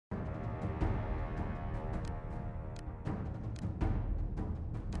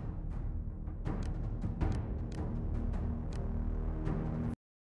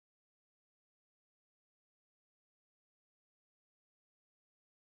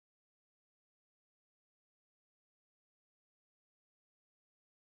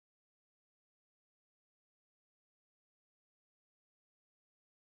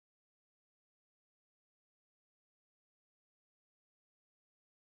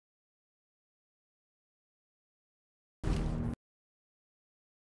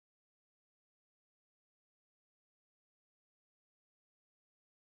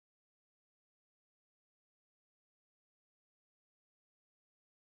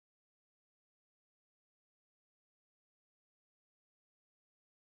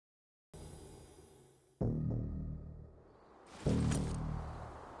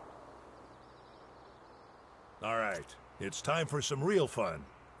All right, it's time for some real fun.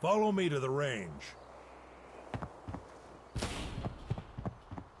 Follow me to the range.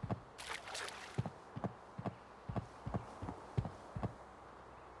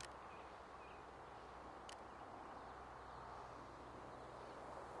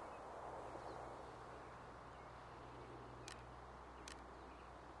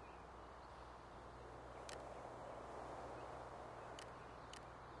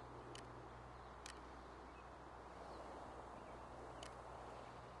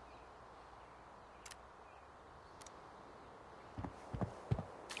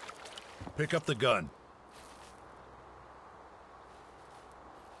 Pick up the gun.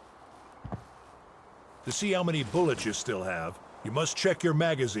 To see how many bullets you still have, you must check your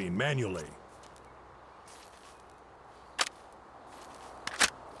magazine manually.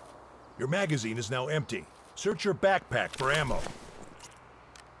 Your magazine is now empty. Search your backpack for ammo.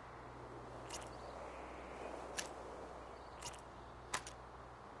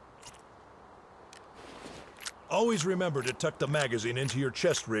 Always remember to tuck the magazine into your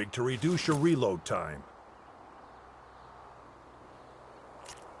chest rig to reduce your reload time.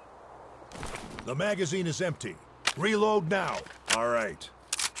 The magazine is empty. Reload now. All right.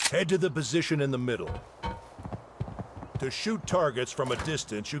 Head to the position in the middle. To shoot targets from a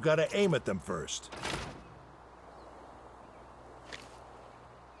distance, you gotta aim at them first.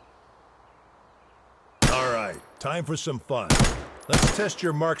 All right, time for some fun. Let's test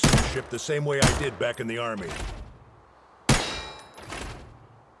your marksmanship the same way I did back in the Army.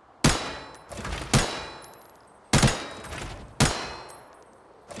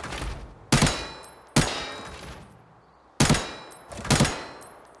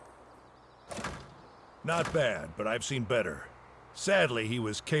 Not bad, but I've seen better. Sadly, he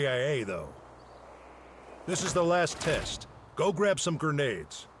was KIA, though. This is the last test. Go grab some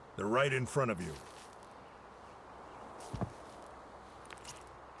grenades. They're right in front of you.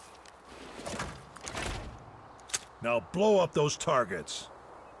 Now blow up those targets.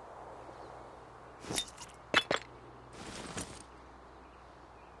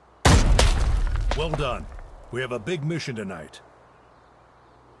 Well done. We have a big mission tonight.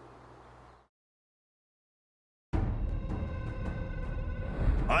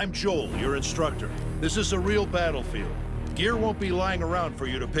 I'm Joel, your instructor. This is a real battlefield. Gear won't be lying around for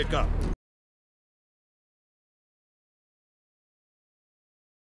you to pick up.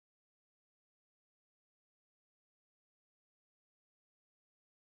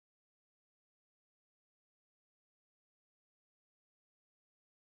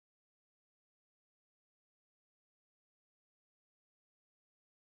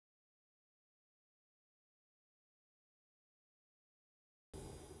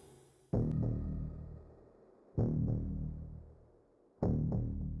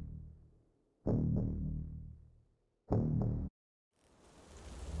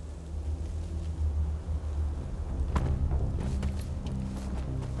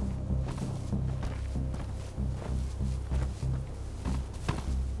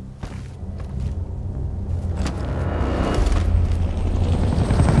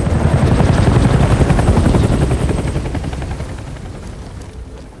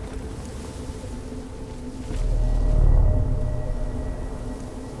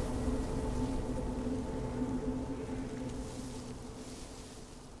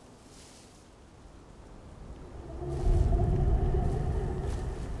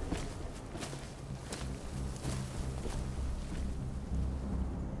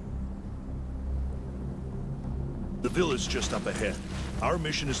 The villa's just up ahead. Our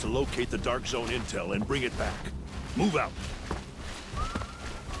mission is to locate the Dark Zone intel and bring it back. Move out.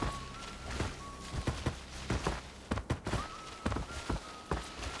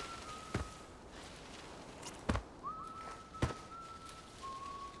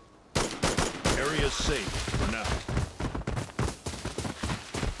 Area's safe for now.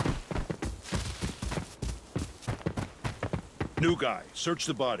 New guy, search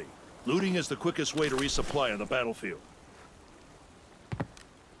the body. Looting is the quickest way to resupply on the battlefield.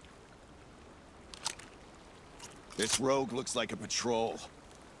 This rogue looks like a patrol.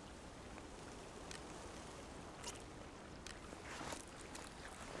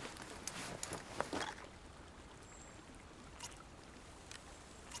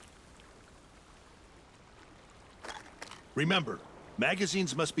 Remember,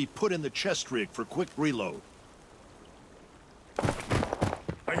 magazines must be put in the chest rig for quick reload.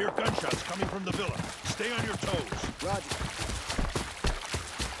 I hear gunshots coming from the villa. Stay on your toes. Roger.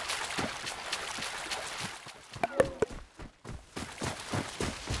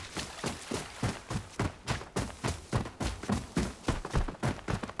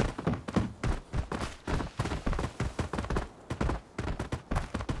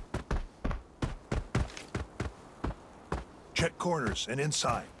 Check corners and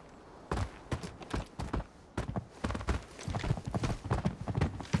inside.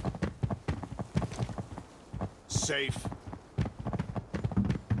 Safe.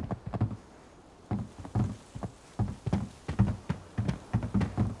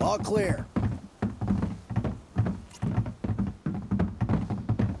 All clear.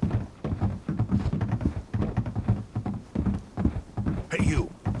 Hey, you.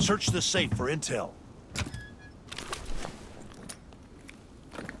 Search the safe for intel.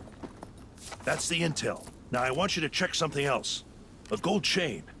 That's the intel. Now I want you to check something else. A gold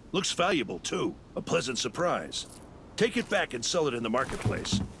chain. Looks valuable, too. A pleasant surprise. Take it back and sell it in the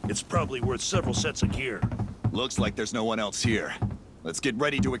marketplace. It's probably worth several sets of gear. Looks like there's no one else here. Let's get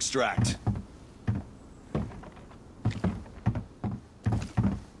ready to extract.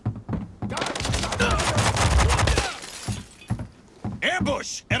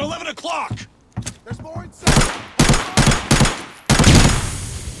 Ambush at 11 o'clock! There's more inside.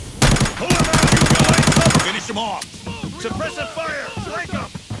 Pull him out, you guys! Finish him off! Suppressive fire! Break up!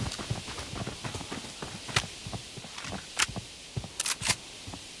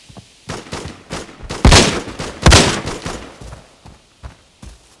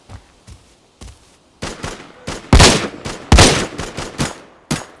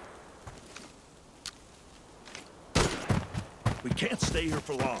 We can't stay here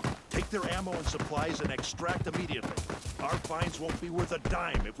for long. Take their ammo and supplies and extract immediately. Our finds won't be worth a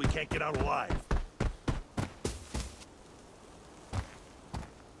dime if we can't get out alive.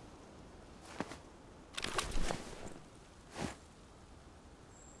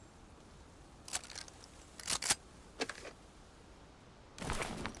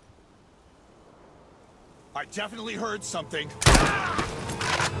 I definitely heard something.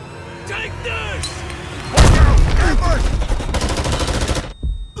 Take this! Watch out! Ambush!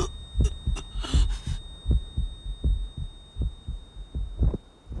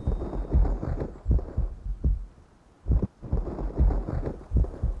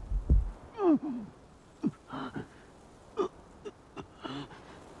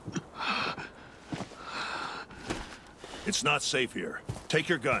 It's not safe here. Take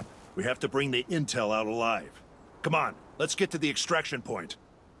your gun. We have to bring the intel out alive. Come on, let's get to the extraction point.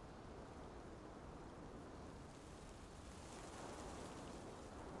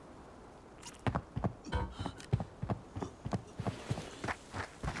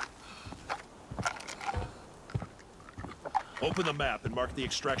 Open the map and mark the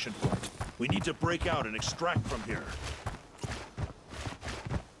extraction point. We need to break out and extract from here.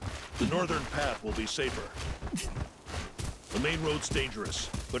 The northern path will be safer. The main road's dangerous,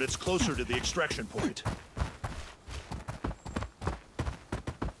 but it's closer to the extraction point.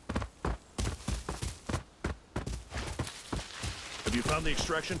 Have you found the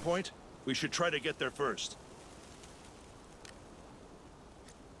extraction point? We should try to get there first.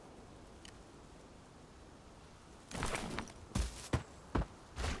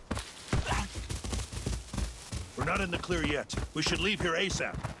 We're not in the clear yet. We should leave here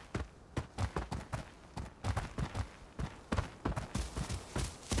ASAP.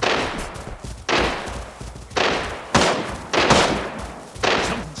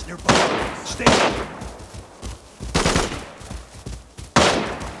 Someone's nearby. Stay up.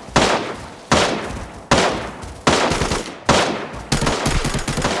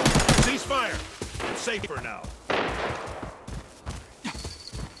 Cease fire. It's safer now.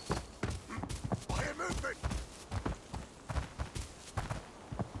 Fire movement!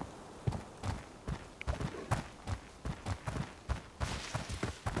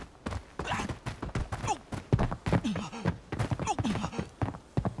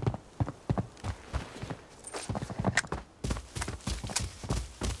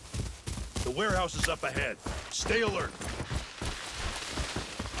 The warehouse is up ahead. Stay alert.